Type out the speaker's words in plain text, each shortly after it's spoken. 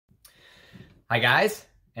Hi guys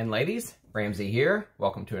and ladies, Ramsey here.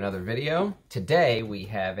 Welcome to another video. Today we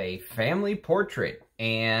have a family portrait,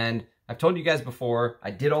 and I've told you guys before,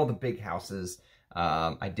 I did all the big houses.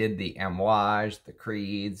 I did the Amouages, the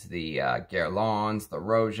Creeds, the Guerlains, the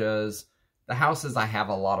Rojas. The houses I have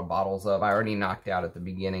a lot of bottles of. I already knocked out at the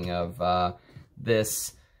beginning of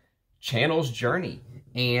this channel's journey.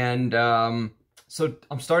 And so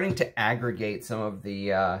I'm starting to aggregate some of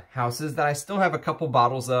the houses that I still have a couple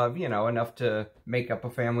bottles of, you know, enough to make up a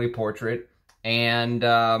family portrait, and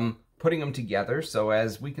putting them together so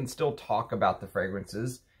as we can still talk about the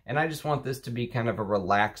fragrances. And I just want this to be kind of a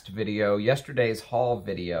relaxed video. Yesterday's haul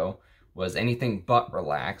video was anything but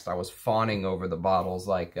relaxed. I was fawning over the bottles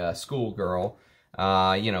like a schoolgirl,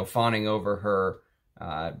 you know, fawning over her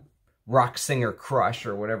rock singer crush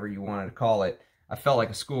or whatever you wanted to call it. I felt like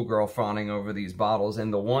a schoolgirl fawning over these bottles,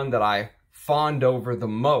 and the one that I fawned over the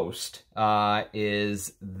most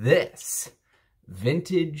is this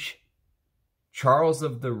vintage Charles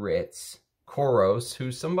of the Ritz Kouros,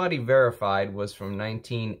 who somebody verified was from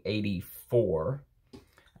 1984.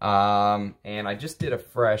 And I just did a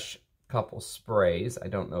fresh couple sprays. I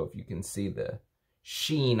don't know if you can see the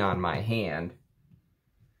sheen on my hand.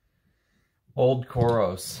 Old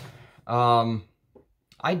Kouros.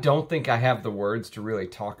 I don't think I have the words to really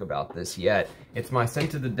talk about this yet. It's my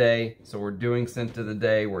scent of the day, so we're doing scent of the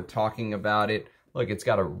day. We're talking about it. Look, it's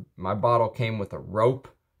got my bottle came with a rope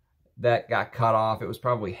that got cut off. It was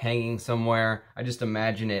probably hanging somewhere. I just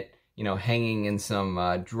imagine it, you know, hanging in some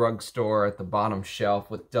drugstore at the bottom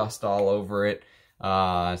shelf with dust all over it.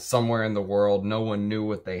 Somewhere in the world, no one knew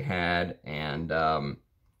what they had, and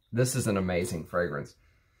this is an amazing fragrance.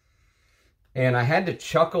 And I had to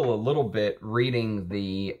chuckle a little bit reading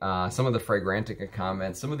the some of the Fragrantica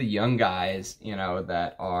comments. Some of the young guys, you know,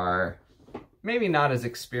 that are maybe not as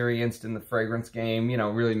experienced in the fragrance game, you know,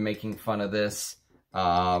 really making fun of this.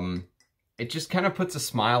 It just kind of puts a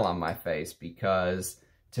smile on my face because,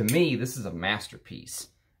 to me, this is a masterpiece.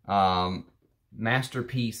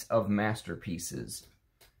 Masterpiece of masterpieces.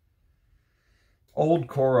 Old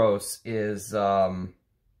Kouros is...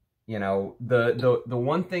 you know, the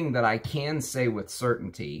one thing that I can say with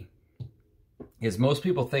certainty is most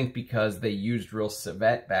people think because they used real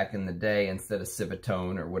civet back in the day instead of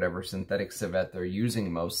civetone or whatever synthetic civet they're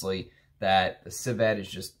using mostly, that the civet is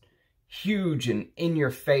just huge and in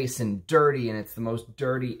your face and dirty, and it's the most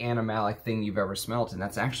dirty animalic thing you've ever smelt. And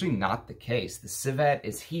that's actually not the case. The civet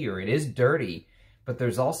is here. It is dirty, but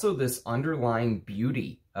there's also this underlying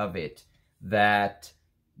beauty of it that...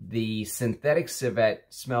 The synthetic civet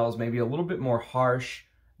smells maybe a little bit more harsh.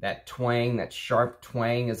 That twang, that sharp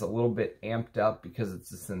twang is a little bit amped up because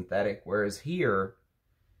it's a synthetic. Whereas here,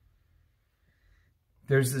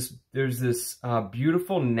 there's this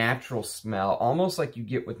beautiful natural smell, almost like you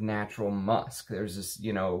get with natural musk. There's this,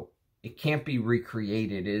 you know, it can't be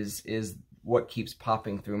recreated is what keeps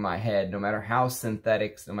popping through my head. No matter how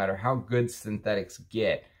synthetics, no matter how good synthetics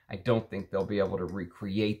get, I don't think they'll be able to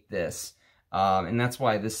recreate this. And that's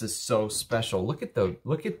why this is so special. Look at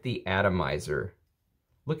the atomizer.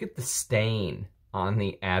 Look at the stain on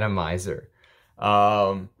the atomizer.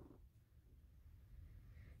 I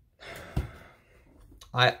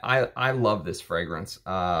love this fragrance.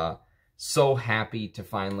 So happy to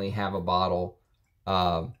finally have a bottle.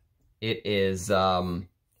 It is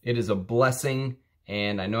a blessing,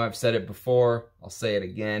 and I know I've said it before. I'll say it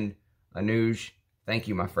again. Anuj, thank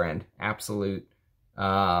you, my friend. Absolute.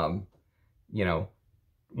 You know,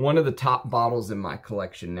 one of the top bottles in my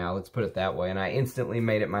collection now, let's put it that way. And I instantly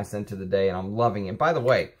made it my scent of the day, and I'm loving it. By the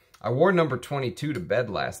way, I wore number 22 to bed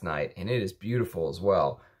last night, and it is beautiful as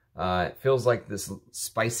well. It feels like this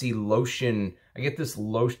spicy lotion. I get this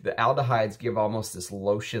lotion, the aldehydes give almost this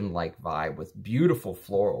lotion-like vibe with beautiful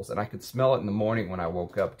florals, and I could smell it in the morning when I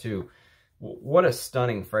woke up too. What a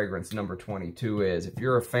stunning fragrance number 22 is. If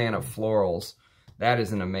you're a fan of florals, that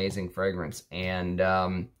is an amazing fragrance. And,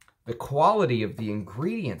 the quality of the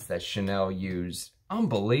ingredients that Chanel used,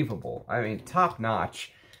 unbelievable. I mean, top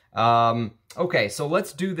notch. Okay, so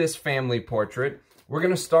let's do this family portrait. We're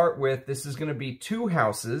going to start with, this is going to be two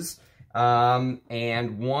houses.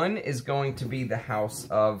 And one is going to be the house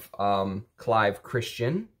of Clive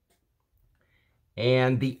Christian.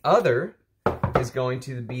 And the other is going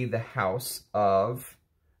to be the house of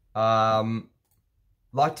L'Artisan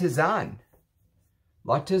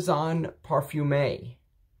Parfumeur.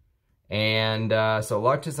 And so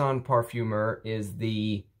L'Artisan Parfumeur is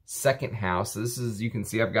the second house. So this is, you can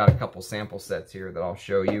see I've got a couple sample sets here that I'll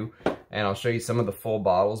show you. And I'll show you some of the full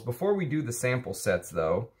bottles. Before we do the sample sets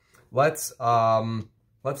though, let's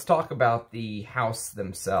talk about the house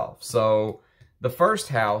themselves. So The first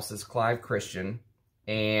house is Clive Christian,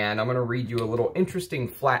 and I'm going to read you a little interesting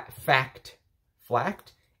fact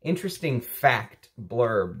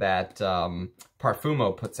blurb that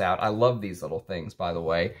Parfumeur puts out. I love these little things, by the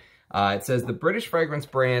way. It says, the British fragrance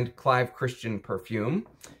brand Clive Christian Perfume,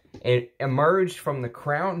 it emerged from the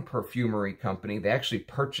Crown Perfumery Company. They actually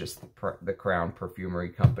purchased the Crown Perfumery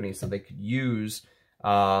Company so they could use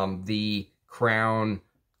the Crown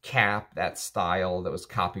cap, that style that was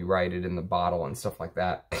copyrighted in the bottle and stuff like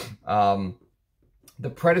that. The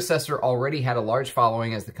predecessor already had a large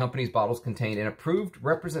following as the company's bottles contained an approved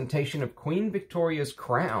representation of Queen Victoria's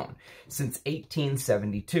crown since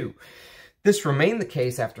 1872. This remained the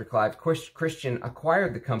case after Clive Christian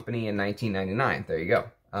acquired the company in 1999. There you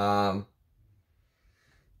go.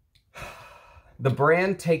 The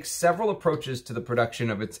brand takes several approaches to the production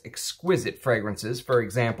of its exquisite fragrances. For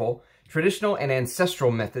example, traditional and ancestral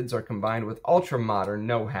methods are combined with ultra-modern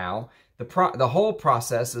know-how. The whole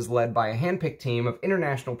process is led by a hand-picked team of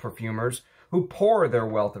international perfumers who pour their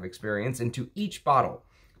wealth of experience into each bottle.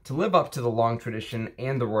 To live up to the long tradition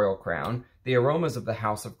and the royal crown, the aromas of the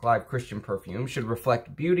House of Clive Christian perfume should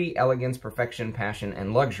reflect beauty, elegance, perfection, passion,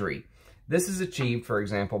 and luxury. This is achieved, for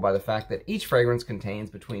example, by the fact that each fragrance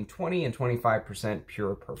contains between 20 and 25%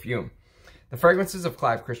 pure perfume. The fragrances of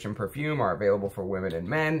Clive Christian perfume are available for women and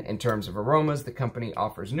men. In terms of aromas, the company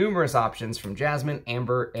offers numerous options from jasmine,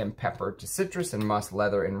 amber, and pepper to citrus and musk,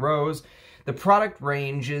 leather, and rose. The product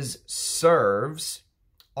ranges serves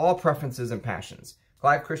all preferences and passions.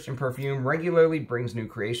 Clive Christian perfume regularly brings new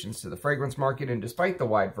creations to the fragrance market, and despite the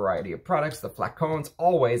wide variety of products, the flacons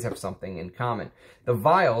always have something in common. The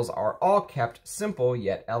vials are all kept simple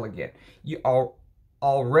yet elegant. You are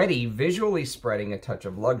already visually spreading a touch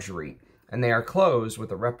of luxury, and they are closed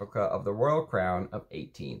with a replica of the Royal Crown of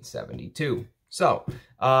 1872. So,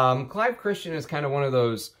 Clive Christian is kind of one of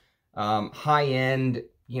those high-end,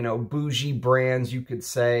 you know, bougie brands, you could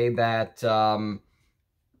say, that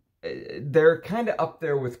they're kind of up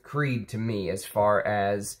there with Creed to me as far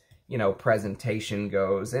as, you know, presentation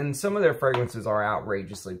goes. And some of their fragrances are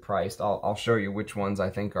outrageously priced. I'll show you which ones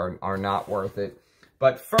I think are not worth it.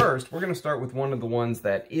 But first, we're going to start with one of the ones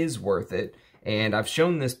that is worth it. And I've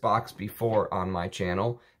shown this box before on my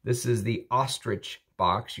channel. This is the ostrich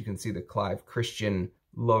box. You can see the Clive Christian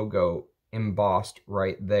logo embossed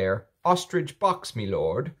right there. Ostrich box, me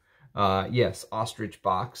lord. Yes, ostrich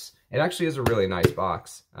box. It actually is a really nice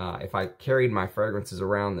box. If I carried my fragrances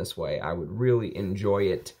around this way, I would really enjoy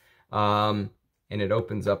it. And it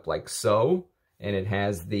opens up like so. And it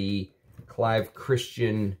has the Clive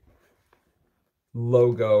Christian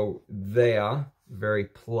logo there. Very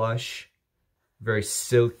plush. Very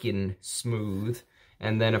silken smooth.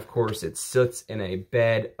 And then, of course, it sits in a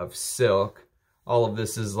bed of silk. All of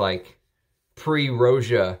this is like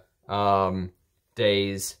pre-Roja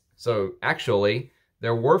days. So, actually,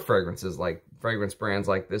 there were fragrance brands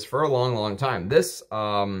like this for a long, long time. This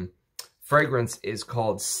fragrance is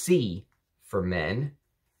called C for men.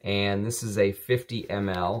 And this is a 50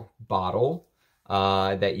 ml bottle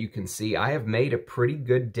that you can see. I have made a pretty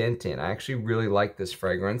good dent in. I actually really like this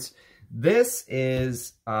fragrance. This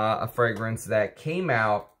is a fragrance that came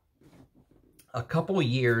out a couple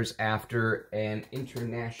years after an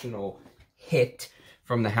international hit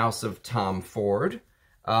from the House of Tom Ford,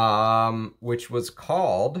 which was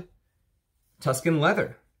called Tuscan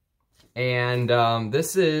Leather. And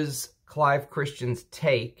this is Clive Christian's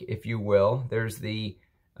take, if you will. There's the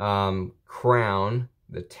crown,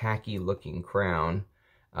 the tacky-looking crown.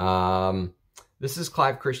 This is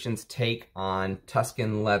Clive Christian's take on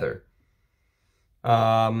Tuscan Leather.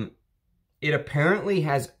 It apparently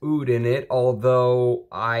has oud in it, although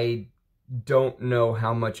I don't know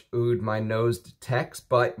how much oud my nose detects,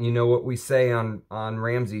 but you know what we say on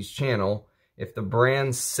Ramsey's channel. If the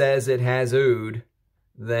brand says it has oud,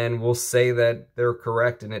 then we'll say that they're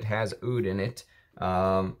correct and it has oud in it.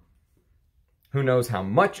 Who knows how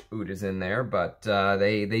much oud is in there, but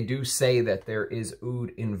they do say that there is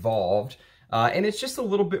oud involved. And it's just a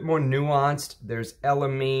little bit more nuanced. There's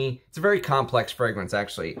elemi. It's a very complex fragrance,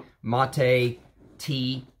 actually. Mate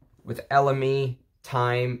tea with elemi,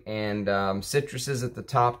 thyme, and citruses at the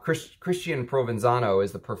top. Christian Provenzano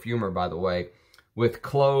is the perfumer, by the way, with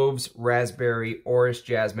cloves, raspberry, orris,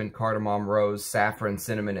 jasmine, cardamom, rose, saffron,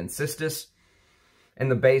 cinnamon, and cistus.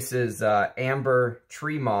 And the base is amber,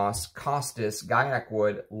 tree moss, costus, gaiac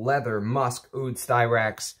wood, leather, musk, oud,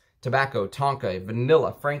 styrax, tobacco, tonka,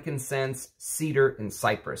 vanilla, frankincense, cedar, and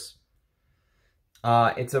cypress.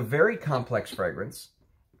 It's a very complex fragrance,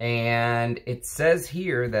 and it says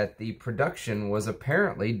here that the production was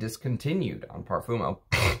apparently discontinued on Parfumeur,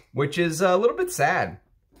 which is a little bit sad.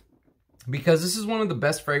 because this is one of the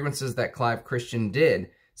best fragrances that Clive Christian did.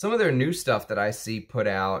 Some of their new stuff that I see put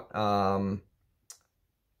out,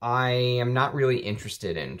 I am not really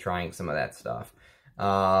interested in trying some of that stuff.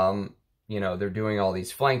 You know, they're doing all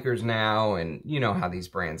these flankers now, and you know how these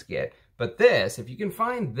brands get. But this, if you can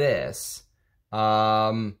find this,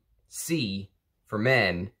 C for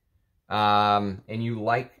men, and you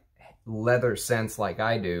like leather scents like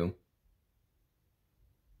I do,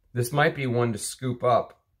 this might be one to scoop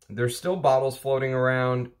up. There's still bottles floating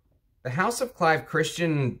around. The House of Clive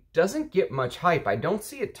Christian doesn't get much hype. I don't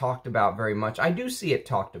see it talked about very much. I do see it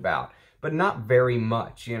talked about, but not very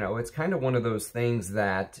much. You know, it's kind of one of those things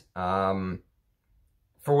that, for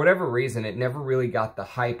whatever reason, it never really got the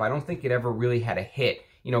hype. I don't think it ever really had a hit.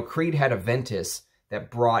 You know, Creed had a Ventus that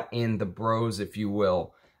brought in the bros, if you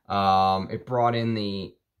will. It brought in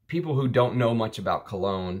the people who don't know much about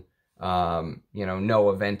cologne, you know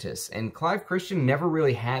a Ventus. And Clive Christian never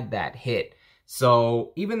really had that hit.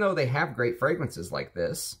 So even though they have great fragrances like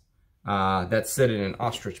this, that sit in an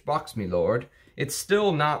ostrich box, me lord, it's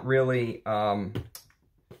still not really,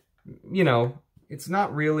 you know, it's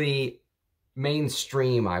not really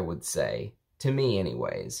mainstream, I would say, to me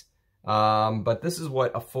anyways. But this is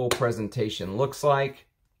what a full presentation looks like.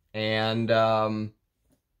 And,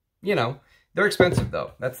 you know, they're expensive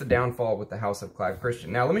though. That's the downfall with the House of Clive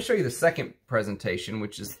Christian. Now let me show you the second presentation,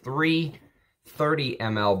 which is 3 30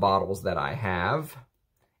 ml bottles that I have.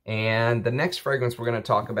 And the next fragrance we're going to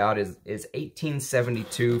talk about is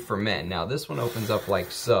 1872 for men. Now this one opens up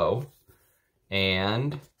like so,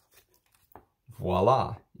 and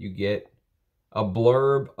voila, you get a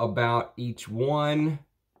blurb about each one,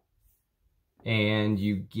 and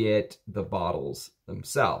you get the bottles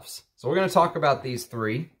themselves. So we're going to talk about these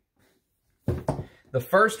three. The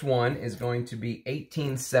first one is going to be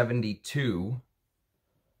 1872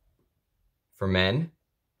 for men.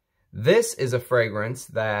 This is a fragrance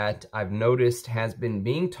that I've noticed has been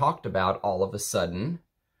being talked about all of a sudden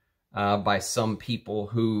by some people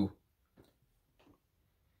who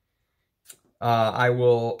I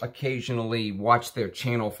will occasionally watch their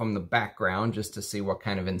channel from the background just to see what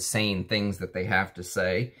kind of insane things that they have to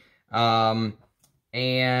say. And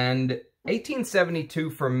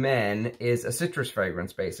 1872 for men is a citrus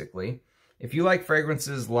fragrance, basically. If you like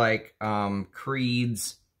fragrances like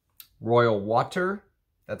Creed's Royal Water,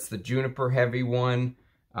 that's the juniper heavy one.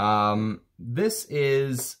 This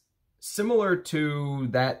is similar to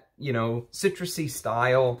that, you know, citrusy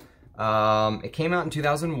style. It came out in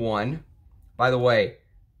 2001. By the way,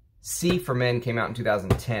 C for men came out in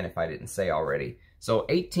 2010, if I didn't say already. So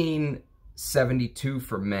 1872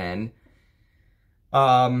 for men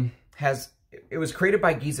it was created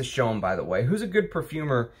by Giza Shom, by the way, who's a good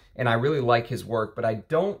perfumer, and I really like his work, but I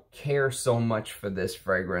don't care so much for this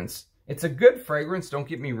fragrance. It's a good fragrance, don't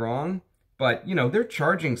get me wrong, but, you know, they're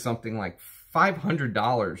charging something like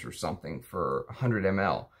 $500 or something for 100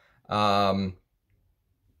 ml.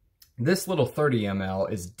 This little 30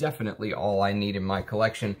 ml is definitely all I need in my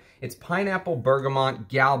collection. It's pineapple, bergamot,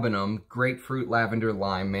 galbanum, grapefruit, lavender,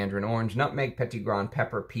 lime, mandarin orange, nutmeg, petitgrain,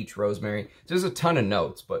 pepper, peach, rosemary. There's a ton of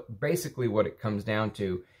notes, but basically what it comes down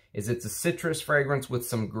to is it's a citrus fragrance with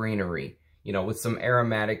some greenery, you know, with some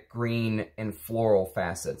aromatic green and floral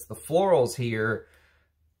facets. The florals here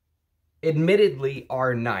admittedly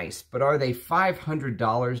are nice, but are they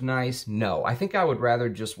 $500 nice? No. I think I would rather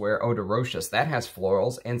just wear Eau de Rochas. That has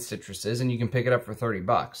florals and citruses, and you can pick it up for 30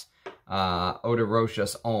 bucks. Eau de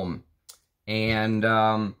Rochas Homme. And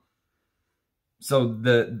so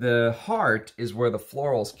the heart is where the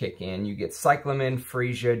florals kick in. You get cyclamen,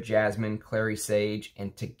 freesia, jasmine, clary sage,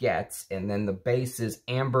 and tagetes. And then the base is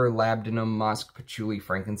amber, labdanum, musk, patchouli,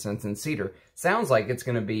 frankincense, and cedar. Sounds like it's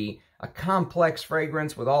going to be a complex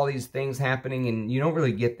fragrance with all these things happening, and you don't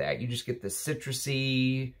really get that. You just get this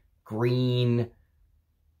citrusy, green,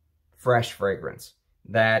 fresh fragrance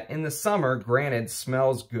that in the summer, granted,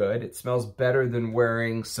 smells good. It smells better than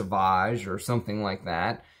wearing Sauvage or something like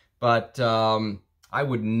that. But I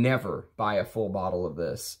would never buy a full bottle of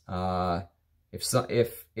this.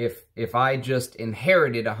 If I just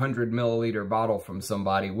inherited a 100 milliliter bottle from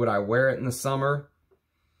somebody, would I wear it in the summer?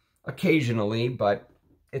 Occasionally, but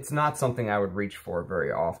it's not something I would reach for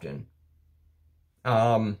very often.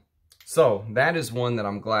 So that is one that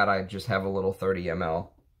I'm glad I just have a little 30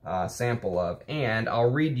 ml sample of. And I'll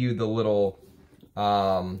read you the little,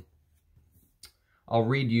 I'll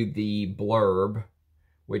read you the blurb,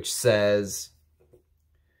 which says,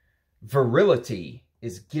 virility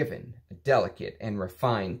is given a delicate and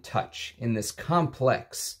refined touch in this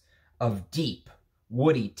complex of deep,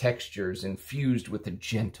 woody textures infused with a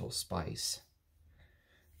gentle spice.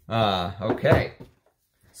 Okay.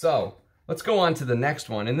 So, let's go on to the next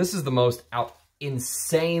one. And this is the most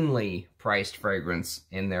insanely priced fragrance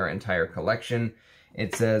in their entire collection.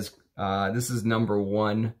 It says, this is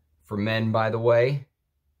 #1 for men, by the way.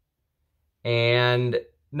 And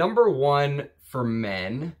 #1 for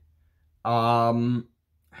men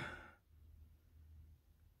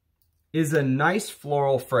is a nice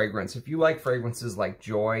floral fragrance. If you like fragrances like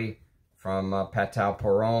Joy from Patel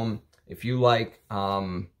Porom, if you like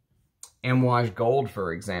Amouage Gold,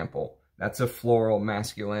 for example, that's a floral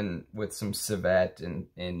masculine with some civet, and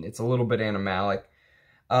it's a little bit animalic.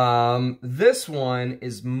 This one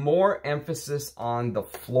is more emphasis on the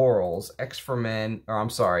florals. X for men, or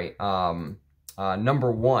I'm sorry,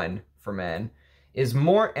 #1 for men is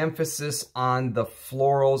more emphasis on the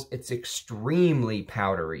florals. It's extremely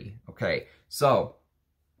powdery. Okay, so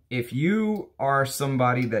if you are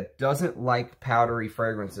somebody that doesn't like powdery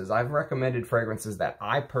fragrances, I've recommended fragrances that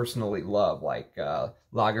I personally love, like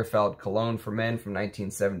Lagerfeld Cologne for Men from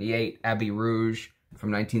 1978, Abbey Rouge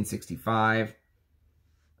from 1965,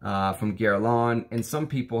 from Guerlain, and some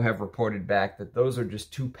people have reported back that those are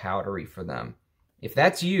just too powdery for them. If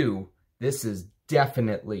that's you, this is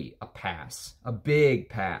definitely a pass, a big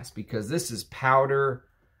pass, because this is powder.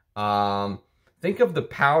 Think of the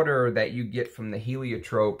powder that you get from the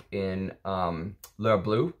heliotrope in Le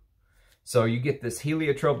Bleu. So you get this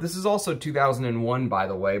heliotrope. This is also 2001, by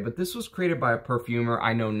the way, but this was created by a perfumer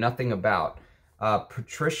I know nothing about.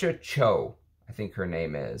 Patricia Cho, I think her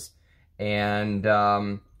name is.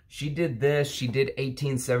 And she did this. She did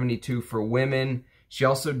 1872 for women. She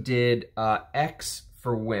also did X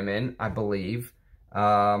for women, I believe,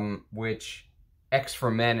 which X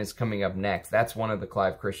for men is coming up next. That's one of the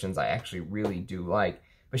Clive Christians I actually really do like.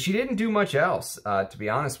 But she didn't do much else, to be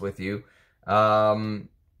honest with you.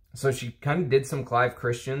 So she kind of did some Clive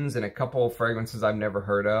Christians and a couple of fragrances I've never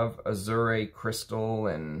heard of. Azure Crystal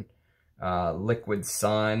and Liquid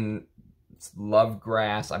Sun, Love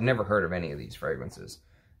Grass. I've never heard of any of these fragrances.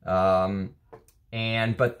 But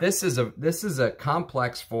this is a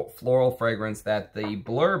complex floral fragrance that the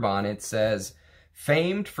blurb on it says,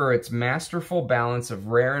 famed for its masterful balance of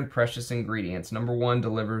rare and precious ingredients, #1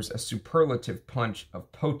 delivers a superlative punch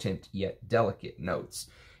of potent yet delicate notes.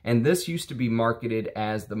 And this used to be marketed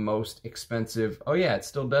as the most expensive. Oh yeah, it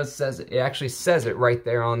still does says it. It actually says it right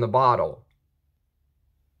there on the bottle.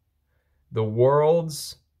 The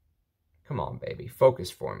world's, come on baby,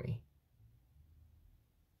 focus for me.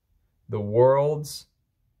 The world's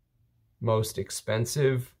most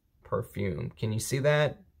expensive perfume. Can you see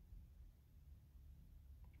that?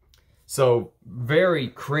 So, very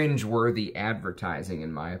cringe-worthy advertising,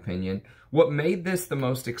 in my opinion. What made this the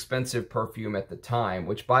most expensive perfume at the time,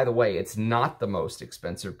 which, by the way, it's not the most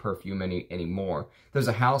expensive perfume anymore. There's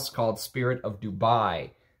a house called Spirit of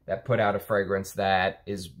Dubai that put out a fragrance that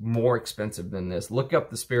is more expensive than this. Look up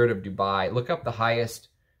the Spirit of Dubai. Look up the highest,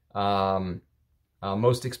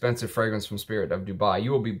 most expensive fragrance from Spirit of Dubai.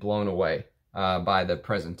 You will be blown away by the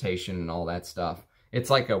presentation and all that stuff. It's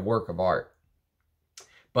like a work of art.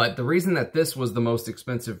 But the reason that this was the most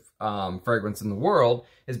expensive fragrance in the world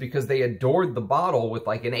is because they adored the bottle with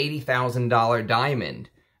like an $80,000 diamond.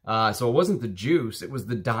 So it wasn't the juice, it was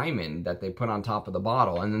the diamond that they put on top of the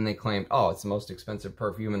bottle. And then they claimed, oh, it's the most expensive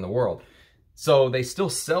perfume in the world. So they still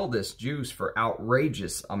sell this juice for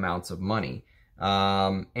outrageous amounts of money.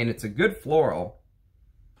 And it's a good floral.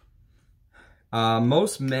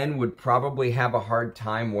 Most men would probably have a hard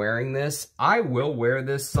time wearing this. I will wear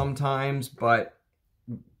this sometimes, but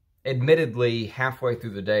admittedly, halfway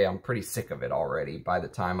through the day, I'm pretty sick of it already by the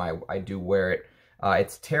time I do wear it.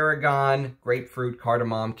 It's tarragon, grapefruit,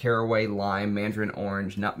 cardamom, caraway, lime, mandarin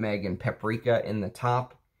orange, nutmeg, and paprika in the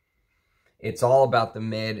top. It's all about the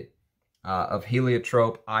mid of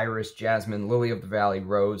heliotrope, iris, jasmine, lily of the valley,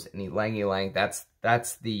 rose, and ylang ylang. That's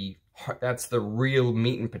the real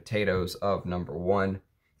meat and potatoes of #1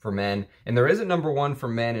 for men. And there is a #1 for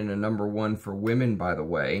men and a #1 for women, by the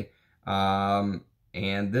way.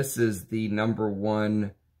 And this is the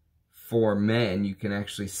 #1 for men. You can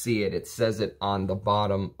actually see it. It says it on the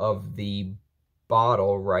bottom of the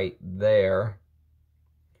bottle right there.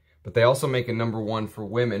 But they also make a #1 for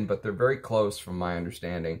women, but they're very close from my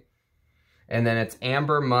understanding. And then it's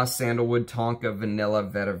amber, musk, sandalwood, tonka, vanilla,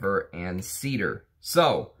 vetiver, and cedar.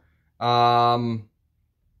 So, I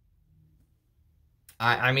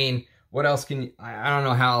mean, what else can you, I don't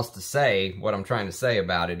know how else to say what I'm trying to say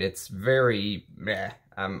about it. It's very meh.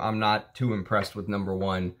 I'm not too impressed with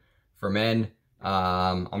 #1 for men.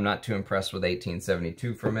 I'm not too impressed with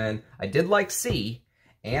 1872 for men. I did like C,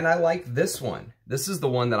 and I like this one. This is the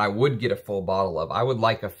one that I would get a full bottle of. I would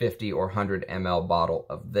like a 50 or 100 ml bottle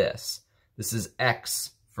of this. This is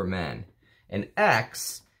X for men. And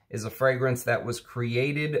X is a fragrance that was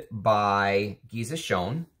created by Clive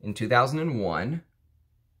Christian in 2001.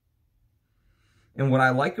 And what I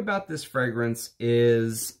like about this fragrance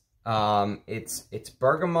is it's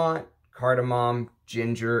bergamot, cardamom,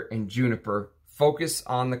 ginger, and juniper. Focus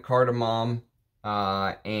on the cardamom,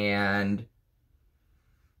 and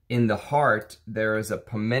in the heart, there is a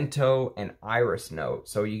pimento and iris note.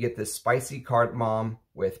 So you get this spicy cardamom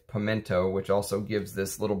with pimento, which also gives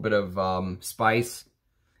this little bit of spice.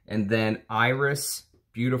 And then iris,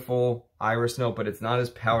 beautiful iris note, but it's not as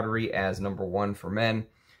powdery as number 1 for men.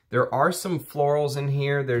 There are some florals in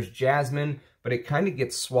here. There's jasmine, but it kind of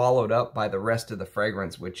gets swallowed up by the rest of the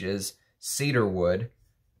fragrance, which is cedarwood,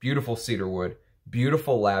 beautiful cedarwood,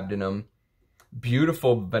 beautiful labdanum,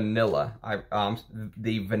 beautiful vanilla.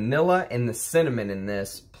 The vanilla and the cinnamon in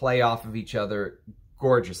this play off of each other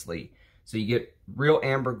gorgeously. So you get real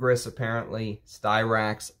ambergris, apparently,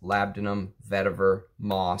 styrax, labdanum, vetiver,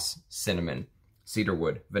 moss, cinnamon,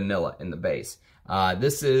 cedarwood, vanilla in the base.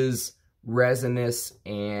 This is resinous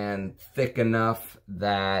and thick enough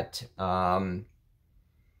that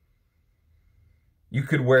you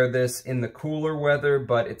could wear this in the cooler weather,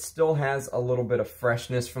 but it still has a little bit of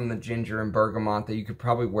freshness from the ginger and bergamot that you could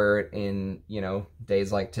probably wear it in, you know, days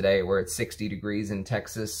like today where it's 60 degrees in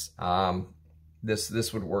Texas.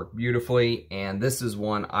 This would work beautifully, and this is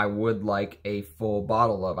one I would like a full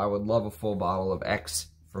bottle of. I would love a full bottle of X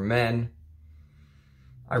for men.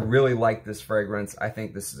 I really like this fragrance. I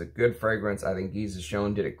think this is a good fragrance. I think Clive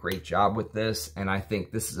Christian did a great job with this, and I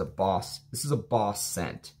think this is a boss. This is a boss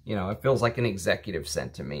scent. You know, it feels like an executive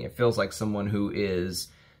scent to me. It feels like someone who is,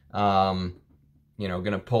 you know,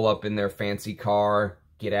 going to pull up in their fancy car,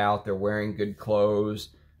 get out, they're wearing good clothes.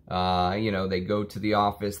 You know, they go to the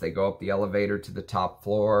office, they go up the elevator to the top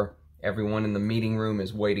floor. Everyone in the meeting room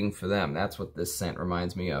is waiting for them. That's what this scent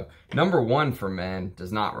reminds me of. Number 1 for men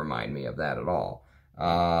does not remind me of that at all.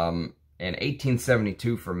 And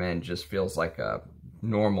 1872 for men just feels like a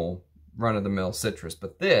normal run-of-the-mill citrus,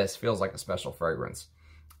 but this feels like a special fragrance.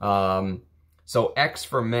 So X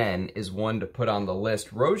for men is one to put on the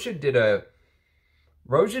list. Roja did a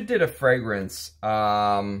fragrance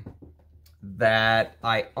that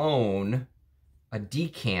I own a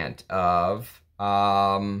decant of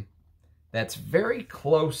that's very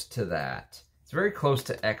close to that. It's very close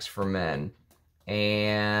to X for men,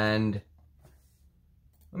 and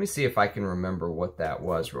let me see if I can remember what that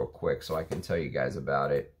was real quick so I can tell you guys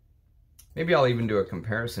about it. Maybe I'll even do a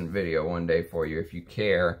comparison video one day for you if you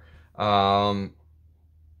care. The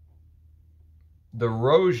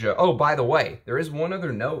Roja, oh, by the way, there is one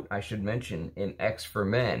other note I should mention in X for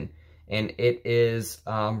Men, and it is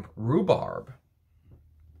rhubarb.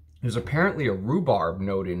 There's apparently a rhubarb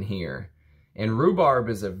note in here, and rhubarb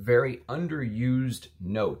is a very underused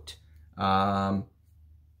note.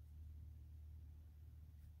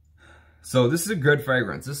 So this is a good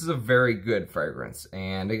fragrance. This is a very good fragrance,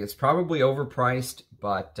 and it's probably overpriced,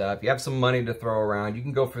 but if you have some money to throw around, you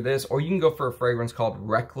can go for this, or you can go for a fragrance called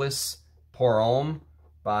Reckless Pour Homme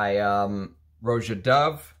by Roja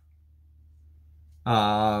Dove.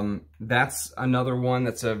 That's another one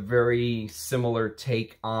that's a very similar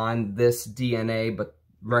take on this DNA, but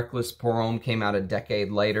Reckless Pour Homme came out a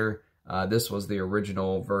decade later. This was the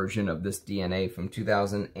original version of this DNA from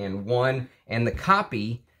 2001, and the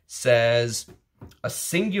copy says, a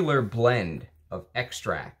singular blend of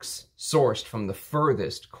extracts sourced from the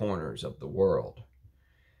furthest corners of the world,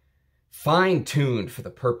 fine-tuned for the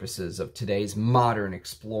purposes of today's modern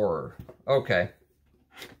explorer. Okay,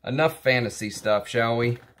 enough fantasy stuff, shall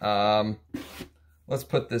we? Let's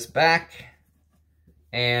put this back,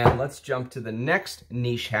 and let's jump to the next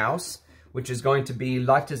niche house, which is going to be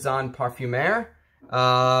artisanparfumeur.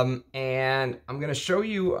 And I'm going to show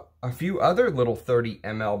you a few other little 30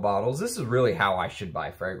 ml bottles. This is really how I should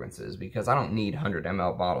buy fragrances, because I don't need 100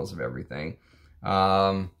 ml bottles of everything,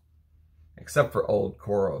 except for Old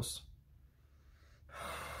Koros.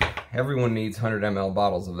 Everyone needs 100 ml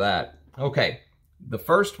bottles of that. Okay, the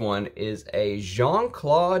first one is a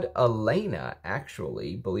Jean-Claude Elena,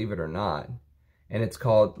 actually, believe it or not. And it's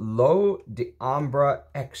called L'Eau d'Ambre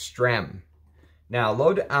Extrême. Now,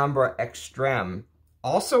 L'Eau d'Ambre Extrême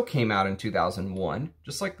also came out in 2001,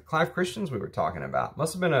 just like the Clive Christians we were talking about.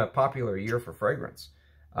 Must have been a popular year for fragrance.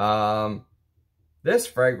 This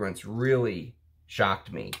fragrance really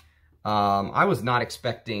shocked me. I was not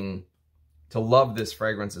expecting to love this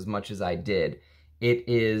fragrance as much as I did. It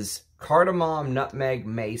is cardamom, nutmeg,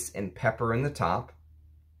 mace, and pepper in the top,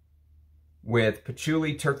 with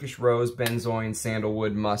patchouli, Turkish rose, benzoin,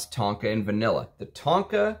 sandalwood, musk, tonka, and vanilla. The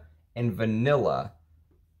tonka and vanilla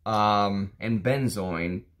and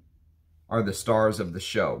benzoin are the stars of the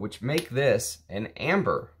show, which make this an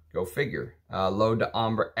amber. Go figure. L'Eau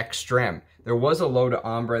d'Ambre Extrême. There was a L'Eau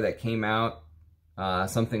d'Ambre that came out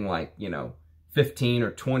something like, 15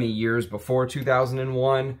 or 20 years before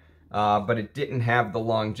 2001, but it didn't have the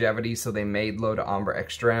longevity, so they made L'Eau d'Ambre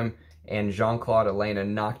Extrême, and Jean-Claude Elena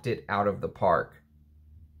knocked it out of the park.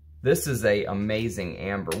 This is a amazing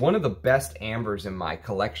amber. One of the best ambers in my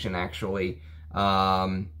collection, actually.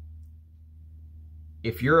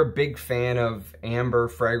 If you're a big fan of amber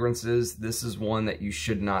fragrances, this is one that you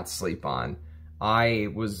should not sleep on.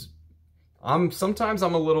 Sometimes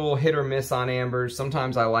I'm a little hit or miss on ambers.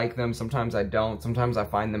 Sometimes I like them, sometimes I don't. Sometimes I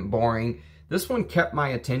find them boring. This one kept my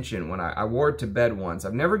attention when I wore it to bed once.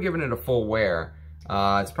 I've never given it a full wear.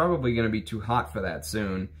 It's probably going to be too hot for that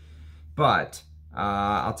soon. But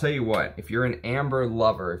I'll tell you what, if you're an amber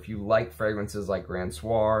lover, if you like fragrances like Grand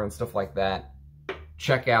Soir and stuff like that,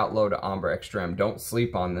 check out L'Eau d'Ambre Extrême. Don't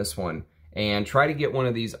sleep on this one. And try to get one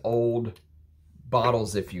of these old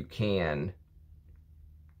bottles if you can.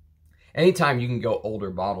 Anytime you can go older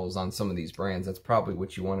bottles on some of these brands, that's probably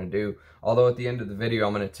what you want to do. Although at the end of the video,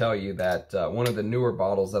 I'm going to tell you that one of the newer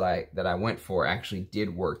bottles that I went for actually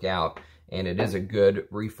did work out. And it is a good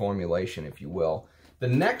reformulation, if you will. The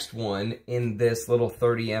next one in this little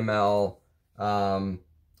 30 ml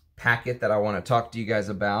packet that I want to talk to you guys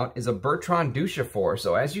about is a Bertrand Duchefort.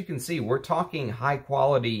 So as you can see, we're talking high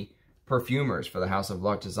quality perfumers for the House of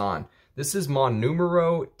L'Artisan. This is Mon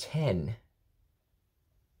Numéro 10.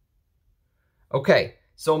 Okay,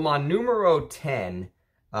 so Mon Numéro 10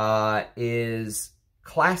 is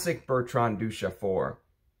classic Bertrand Duchefort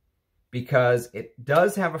because it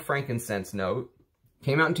does have a frankincense note.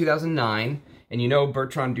 Came out in 2009, and you know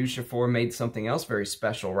Bertrand Duchefort made something else very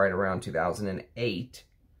special right around 2008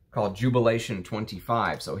 called Jubilation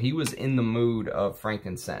 25. So he was in the mood of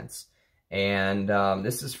frankincense. And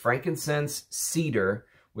this is frankincense cedar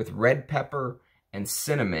with red pepper and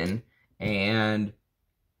cinnamon. And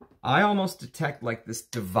I almost detect like this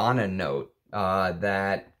Divana note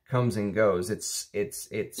that comes and goes. It's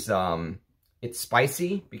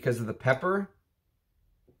spicy because of the pepper,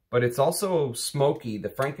 but it's also smoky. The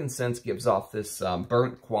frankincense gives off this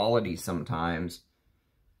burnt quality sometimes.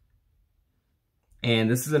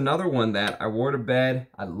 And this is another one that I wore to bed.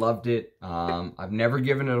 I loved it. I've never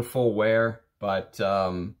given it a full wear, but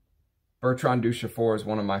Bertrand Duchefort is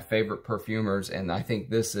one of my favorite perfumers, and I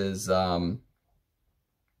think this is, I'm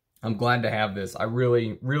glad to have this. I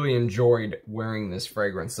really, really enjoyed wearing this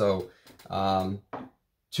fragrance. So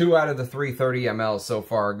 2 out of the 3 30 ml so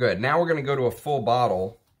far are good. Now we're going to go to a full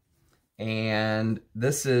bottle, and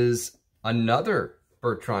this is another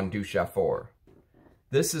Bertrand Duchefort.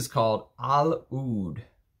 This is called Al Oud.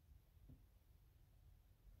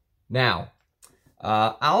 Now,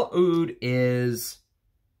 Al Oud is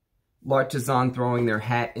L'Artisan throwing their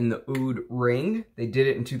hat in the oud ring. They did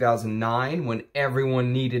it in 2009 when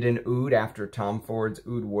everyone needed an oud after Tom Ford's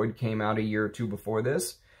Oud Wood came out a year or 2 before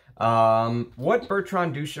this. What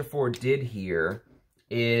Bertrand Duchefort did here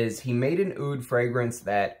is he made an oud fragrance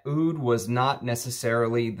that oud was not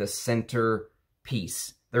necessarily the center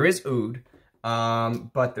piece. There is oud,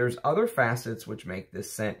 but there's other facets which make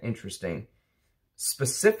this scent interesting.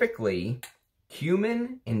 Specifically,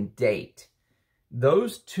 cumin and date.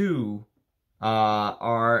 Those two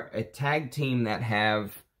are a tag team that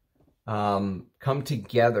have come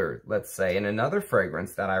together, let's say, in another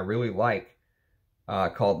fragrance that I really like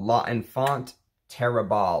called L'Enfant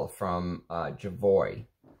Terrible from Javoy.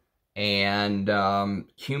 And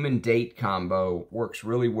cumin date combo works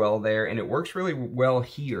really well there, and it works really well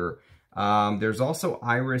here. There's also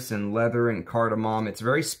iris and leather and cardamom. It's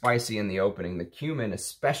very spicy in the opening. The cumin,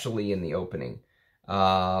 especially in the opening,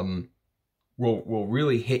 will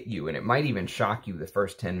really hit you, and it might even shock you the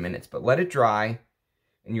first 10 minutes. But let it dry,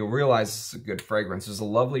 and you'll realize this is a good fragrance. There's a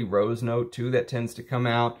lovely rose note, too, that tends to come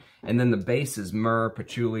out. And then the base is myrrh,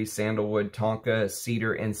 patchouli, sandalwood, tonka,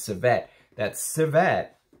 cedar, and civet. That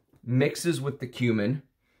civet mixes with the cumin,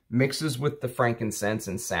 mixes with the frankincense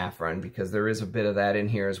and saffron, because there is a bit of that in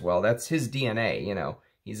here as well. That's his DNA, you know.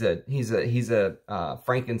 He's a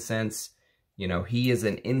frankincense, you know, he is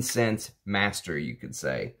an incense master, you could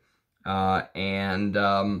say.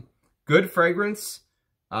 Good fragrance,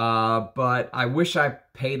 but I wish I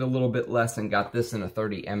paid a little bit less and got this in a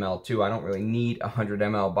 30 ml too. I don't really need a 100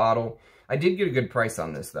 ml bottle. I did get a good price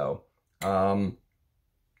on this though.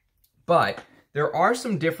 But there are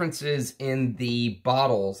some differences in the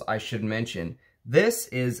bottles I should mention. This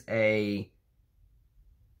is a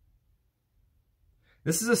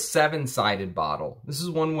 7-sided bottle. This is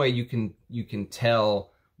one way you can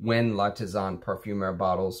tell when L'Artisan Parfumeur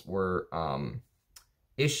bottles were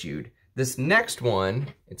issued. This next one,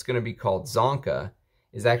 it's going to be called Dzongkha,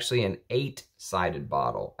 is actually an 8-sided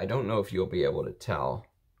bottle. I don't know if you'll be able to tell.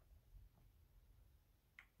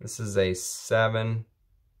 This is a 7.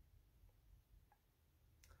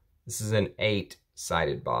 This is an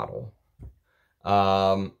 8-sided bottle.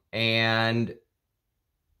 And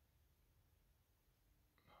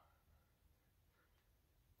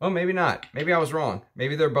oh, maybe not. Maybe I was wrong.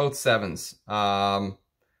 Maybe they're both 7s.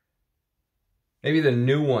 Maybe the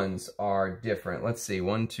new ones are different. Let's see.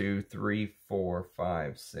 1, 2, 3, 4,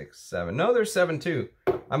 5, 6, 7. No, they're 7 too.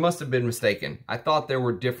 I must have been mistaken. I thought there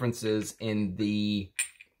were differences in the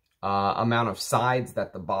amount of sides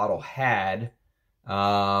that the bottle had.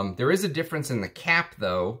 There is a difference in the cap,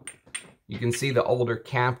 though. You can see the older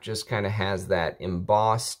cap just kind of has that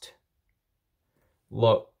embossed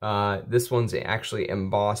look. This one's actually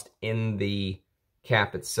embossed in the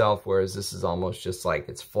cap itself, whereas this is almost just like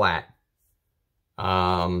it's flat.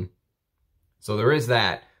 So there is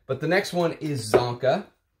that. But the next one is Dzongkha.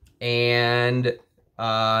 And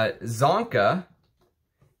Dzongkha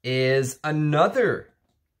is another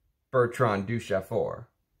Bertrand Duchefort.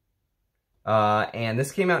 And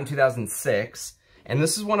this came out in 2006. And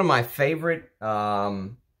this is one of my favorite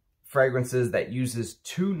fragrances that uses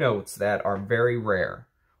 2 notes that are very rare.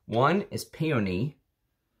 One is peony,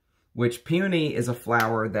 which peony is a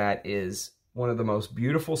flower that is one of the most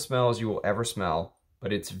beautiful smells you will ever smell,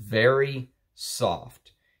 but it's very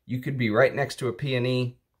soft. You could be right next to a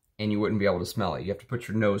peony and you wouldn't be able to smell it. You have to put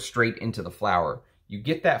your nose straight into the flower. You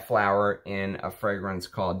get that flower in a fragrance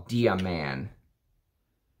called Diamant,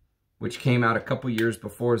 which came out a couple years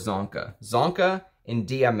before Dzongkha. Dzongkha and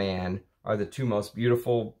Diamant are the 2 most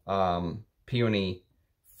beautiful peony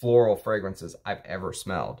floral fragrances I've ever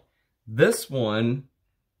smelled. This one,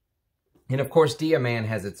 and of course Diamant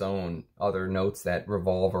has its own other notes that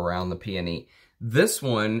revolve around the peony. This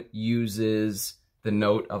one uses the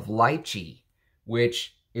note of lychee,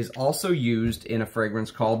 which is also used in a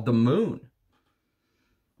fragrance called The Moon,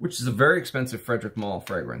 which is a very expensive Frederick Malle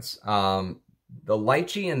fragrance. The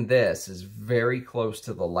lychee in this is very close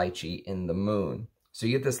to the lychee in The Moon. So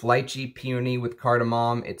you get this lychee peony with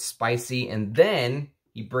cardamom, it's spicy, and then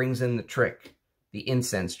he brings in the trick, the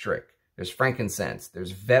incense trick. There's frankincense,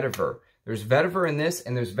 there's vetiver. There's vetiver in this,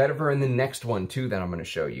 and there's vetiver in the next one too that I'm going to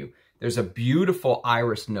show you. There's a beautiful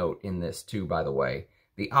iris note in this too, by the way.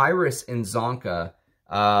 The iris in Dzongkha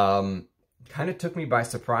kind of took me by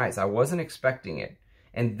surprise. I wasn't expecting it.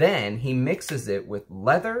 And then he mixes it with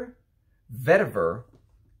leather, vetiver,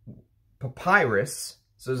 papyrus.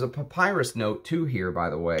 So there's a papyrus note too here, by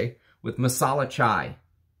the way, with masala chai.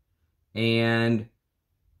 And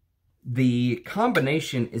the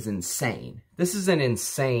combination is insane. This is an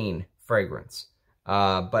insane fragrance.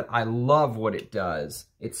 But I love what it does.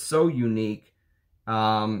 It's so unique.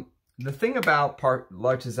 The thing about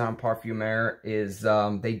artisanparfumeur is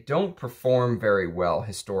they don't perform very well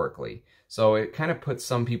historically. So it kind of puts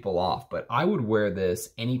some people off. But I would wear this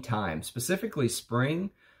anytime, specifically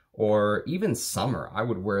spring or even summer. I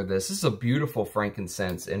would wear this. This is a beautiful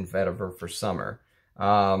frankincense and vetiver for summer.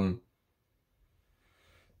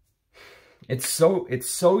 It's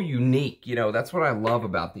so unique. You know, that's what I love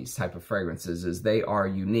about these type of fragrances, is they are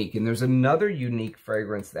unique. And there's another unique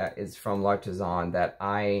fragrance that is from L'Artisan that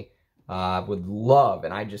I would love,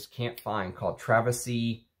 and I just can't find, called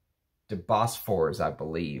Traversée de Bosphore, I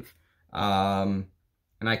believe. And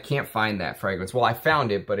I can't find that fragrance. Well, I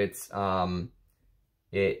found it, but it's,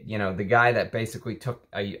 you know, the guy that basically took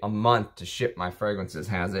a month to ship my fragrances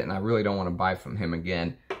has it, and I really don't want to buy from him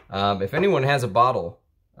again. If anyone has a bottle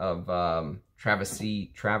of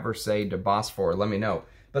Traversée de Bosphore, let me know.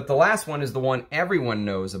 But the last one is the one everyone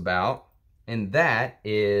knows about, and that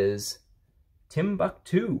is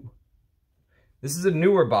Timbuktu. This is a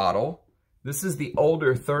newer bottle. This is the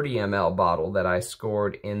older 30 ml bottle that I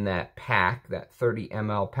scored in that pack, that 30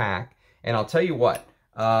 ml pack. And I'll tell you what,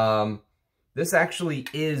 this actually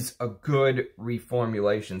is a good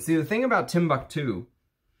reformulation. See, the thing about Timbuktu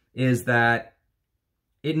is that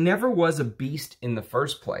it never was a beast in the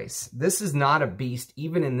first place. This is not a beast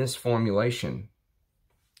even in this formulation.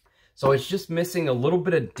 So it's just missing a little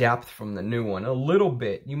bit of depth from the new one, a little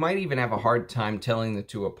bit. You might even have a hard time telling the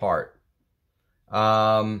two apart.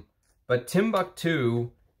 But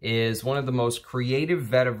Timbuktu is one of the most creative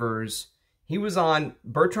vetivers. He was on,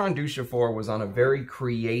 Bertrand Duchefort was on a very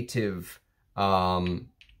creative,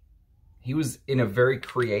 he was in a very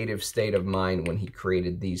creative state of mind when he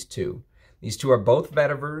created these two. These two are both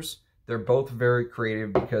vetivers. They're both very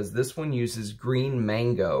creative because this one uses green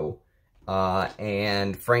mango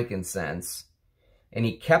and frankincense. And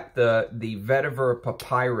he kept the vetiver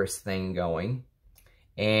papyrus thing going.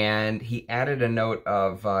 and he added a note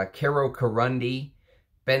of Caro Carundi,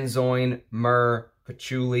 benzoin, myrrh,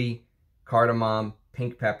 patchouli, cardamom,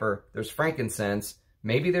 pink pepper. There's frankincense.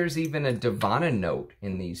 Maybe there's even a Divana note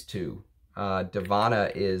in these two.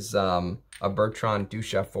 Divana is a Bertrand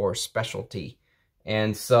Duchaufour specialty.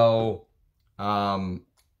 And so,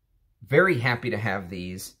 very happy to have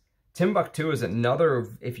these. Timbuktu is another,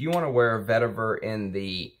 if you want to wear a vetiver in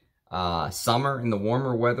the summer, in the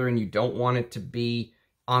warmer weather, and you don't want it to be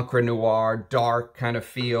encre noir, dark kind of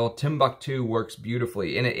feel, Timbuktu works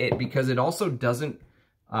beautifully. And because it also doesn't,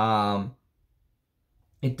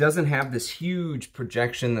 it doesn't have this huge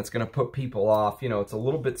projection that's going to put people off. You know, it's a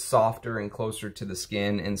little bit softer and closer to the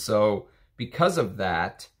skin. And so because of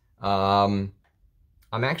that, I'm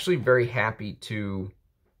actually very happy to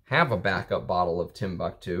have a backup bottle of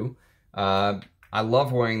Timbuktu. I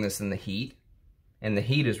love wearing this in the heat, and the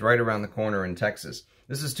heat is right around the corner in Texas.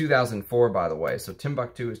 This is 2004, by the way. So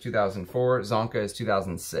Timbuktu is 2004, Dzongkha is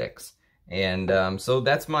 2006. And so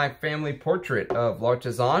that's my family portrait of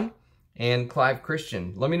L'Artisan and Clive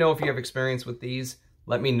Christian. Let me know if you have experience with these.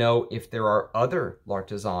 Let me know if there are other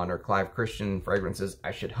L'Artisan or Clive Christian fragrances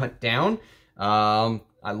I should hunt down.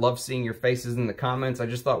 I love seeing your faces in the comments. I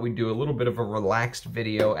just thought we'd do a little bit of a relaxed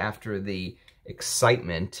video after the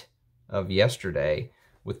excitement of yesterday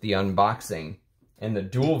with the unboxing and the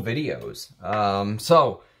dual videos.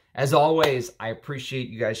 So, as always, I appreciate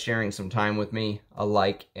you guys sharing some time with me. A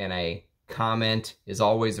like and a comment is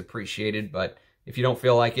always appreciated, but if you don't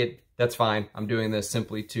feel like it, that's fine. I'm doing this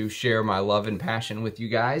simply to share my love and passion with you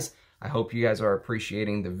guys. I hope you guys are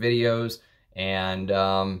appreciating the videos, and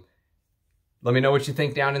let me know what you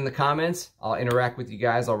think down in the comments. I'll interact with you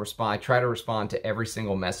guys. I'll respond. I try to respond to every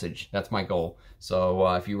single message. That's my goal. So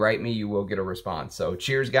if you write me, you will get a response. So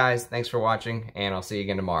cheers, guys. Thanks for watching, and I'll see you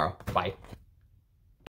again tomorrow. Bye.